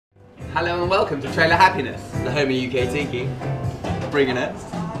Hello and welcome to Trailer Happiness, the home of UK Tiki, bringing it,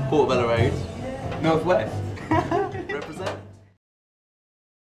 Portobello Road, Northwest. represent.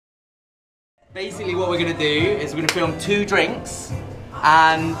 Basically what we're going to do is we're going to film 2 drinks,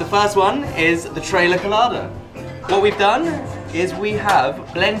 and the first one is the Trailer Colada. What we've done is we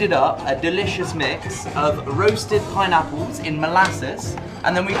have blended up a delicious mix of roasted pineapples in molasses,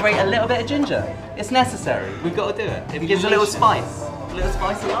 and then we grate a little bit of ginger. It's necessary, we've got to do it. It gives a little spice. A little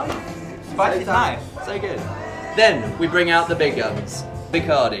spice of life. Spicy's nice. So good. Then we bring out the big guns.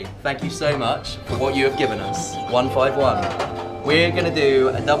 Bacardi, thank you so much for what you have given us. 151. We're going to do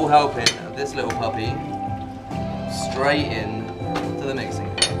a double helping of this little puppy straight in to the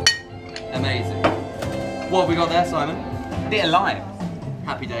mixing bowl. Amazing. What have we got there, Simon? Bit of lime.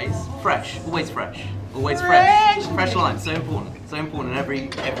 Happy days. Fresh. Always fresh. Always fresh. Fresh lime. So important. So important in every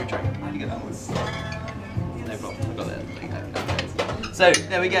drink. Look at that one. No problem. I've got that. There you go. So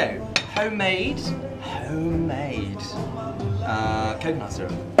there we go. Homemade coconut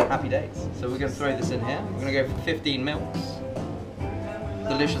syrup. Happy days. So we're going to throw this in here. We're going to go for 15 mils.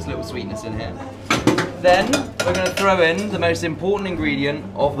 Delicious little sweetness in here. Then we're going to throw in the most important ingredient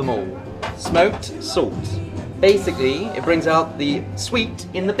of them all. Smoked salt. Basically, it brings out the sweet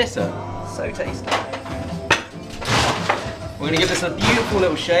in the bitter. So tasty. We're going to give this a beautiful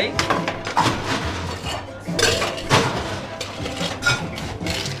little shake.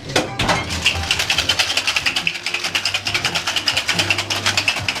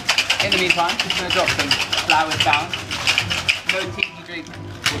 In the meantime, just going to drop some flowers down. No tiki drink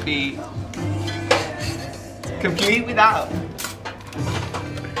would be complete without.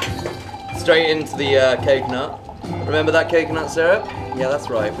 Straight into the coconut. Remember that coconut syrup? Yeah, that's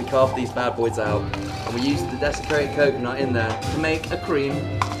right. We carved these bad boys out, and we used the desiccated coconut in there to make a creamy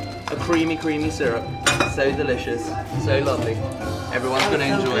syrup. So delicious, so lovely. Everyone's gonna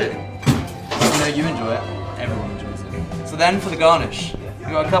enjoy it. You know you enjoy it. Everyone enjoys it. So then for the garnish,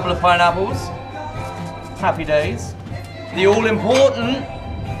 we got a couple of pineapples. Happy days. The all-important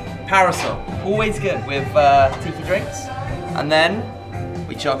parasol. Always good with tiki drinks. And then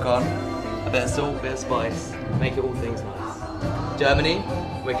we chuck on a bit of salt, a bit of spice, make it all things nice. Germany,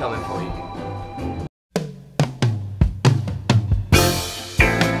 we're coming for you.